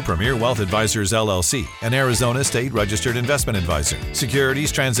provided through Premier Wealth Advisors, LLC, an Arizona state-registered investment advisor.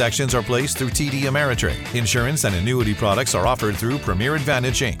 Securities transactions are placed through TD Ameritrade. Insurance and annuity products are offered through Premier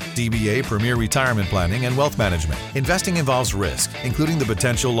Advantage, Inc., DBA Premier Retirement Planning and Wealth Management. Investing involves risk, including the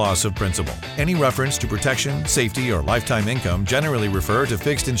potential loss of principal. Any reference to protection, safety, or lifetime income generally refer to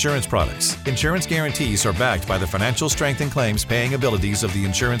fixed insurance products. Insurance guarantees are backed by the financial strength and claims paying abilities of the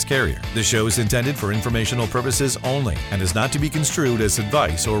insurance carrier. The show is intended for informational purposes only and is not to be construed as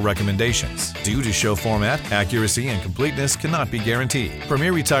advice or recommendations. Due to show format, accuracy and completeness cannot be guaranteed.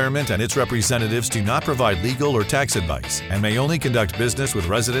 Premier Retirement and its representatives do not provide legal or tax advice and may only conduct business with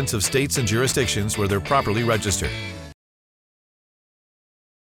residents of states and jurisdictions where they're properly registered.